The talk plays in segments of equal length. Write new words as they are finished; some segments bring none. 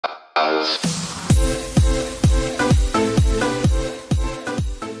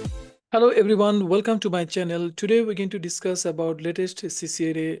Hello everyone, welcome to my channel. Today we're going to discuss about latest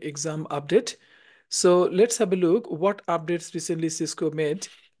CCNA exam update. So let's have a look what updates recently Cisco made.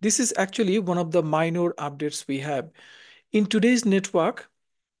 This is actually one of the minor updates we have. In today's network,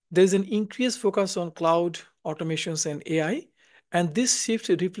 there's an increased focus on cloud automations and AI. And this shift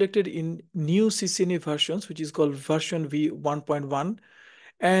reflected in new CCNA versions, which is called version v1.1.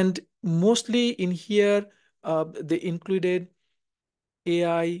 And mostly in here, they included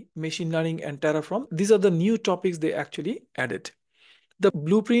AI, machine learning, and Terraform. These are the new topics they actually added. The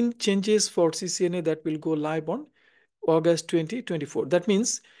blueprint changes for CCNA that will go live on August 2024. That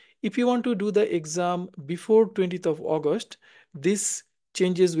means if you want to do the exam before 20th of August, these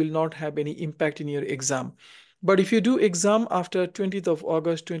changes will not have any impact in your exam. But if you do exam after 20th of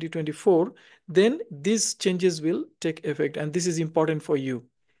August 2024, then these changes will take effect, and this is important for you.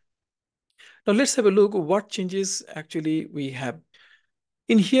 Now let's have a look what changes actually we have.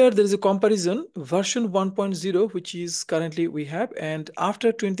 In here, there is a comparison version 1.0, which is currently we have, and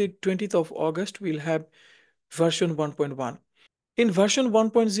after 20th of August, we'll have version 1.1. In version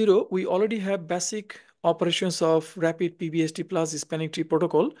 1.0, we already have basic operations of rapid PBST plus spanning tree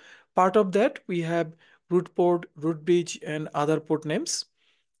protocol. Part of that, we have root port, root bridge, and other port names,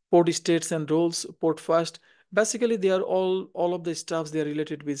 port states and roles, port first. Basically, they are all of the stuffs they are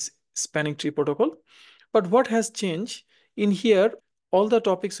related with spanning tree protocol. But what has changed in here? All the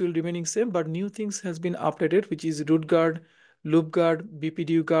topics will remaining same, but new things has been updated, which is root guard, loop guard,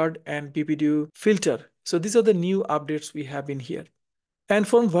 BPDU guard, and BPDU filter. So these are the new updates we have in here. And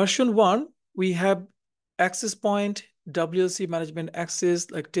from version 1, we have access point, WLC management access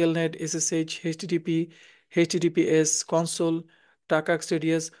like telnet, SSH, HTTP, HTTPS, console, TACAX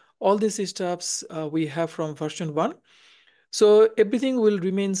radius, all these stuffs we have from version 1. So everything will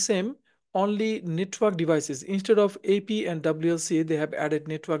remain same, only network devices. Instead of AP and WLC, they have added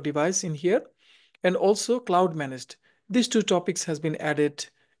network device in here, and also cloud managed. These two topics has been added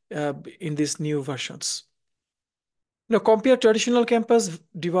in these new versions. Now compare traditional campus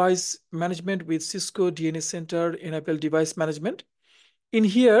device management with Cisco DNS Center enabled device management. In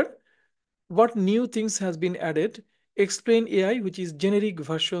here, what new things has been added? Explain AI, which is generic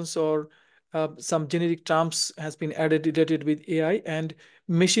versions or some generic terms has been added related with AI, and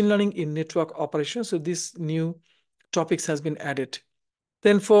machine learning in network operations. So this new topics has been added.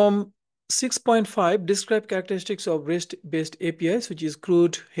 Then from 6.5, describe characteristics of REST-based APIs, which is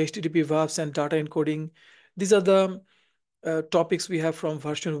CRUD, HTTP verbs, and data encoding. These are the topics we have from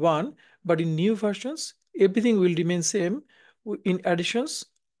version 1, but in new versions, everything will remain same. In additions,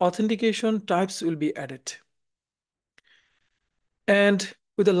 authentication types will be added. And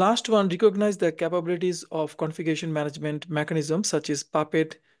with the last one, recognize the capabilities of configuration management mechanisms such as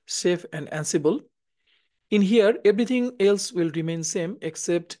Puppet, Chef, and Ansible. In here, everything else will remain same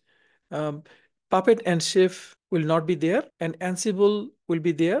except Puppet and Chef will not be there, and Ansible will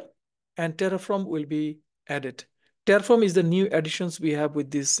be there, and Terraform will be added. Terraform is the new additions we have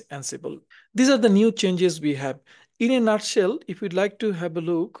with this Ansible. These are the new changes we have. In a nutshell, if you'd like to have a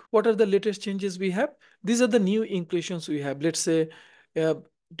look, what are the latest changes we have? These are the new inclusions we have. Let's say uh,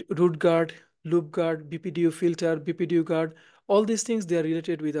 root guard, loop guard, BPDU filter, BPDU guard, all these things, they are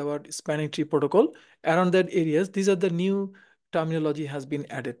related with our spanning tree protocol. Around that areas, these are the new terminology has been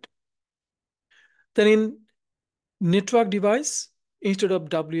added. Then in network device, instead of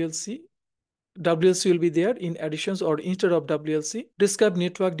WLC will be there in additions, or instead of WLC, describe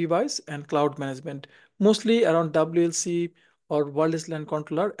network device and cloud management. Mostly around WLC or wireless LAN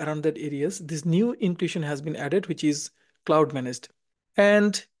controller, around that areas, this new inclusion has been added, which is cloud managed.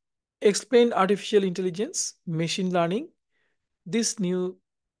 And explain artificial intelligence, machine learning. This new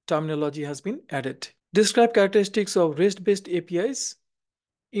terminology has been added. Describe characteristics of REST-based APIs.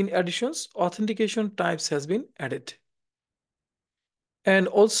 In additions, authentication types has been added. And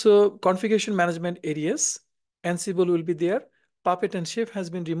also configuration management areas, Ansible will be there, Puppet and Chef has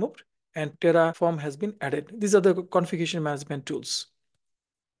been removed, and Terraform has been added. These are the configuration management tools.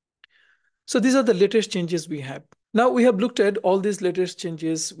 So these are the latest changes we have. Now we have looked at all these latest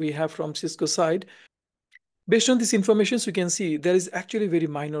changes we have from Cisco side. Based on this information, so you can see there is actually very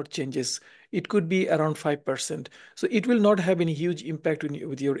minor changes. It could be around 5%. So it will not have any huge impact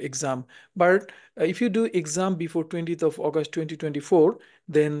with your exam. But if you do exam before 20th of August 2024,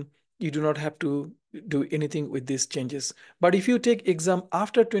 then you do not have to do anything with these changes. But if you take exam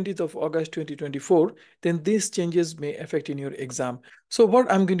after 20th of August 2024, then these changes may affect in your exam. So what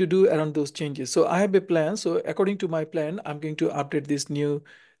I'm going to do around those changes? So I have a plan. So according to my plan, I'm going to update this new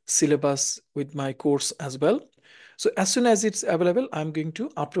syllabus with my course as well. So as soon as it's available, I'm going to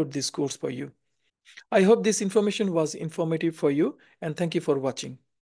upload this course for you. I hope this information was informative for you, and thank you for watching.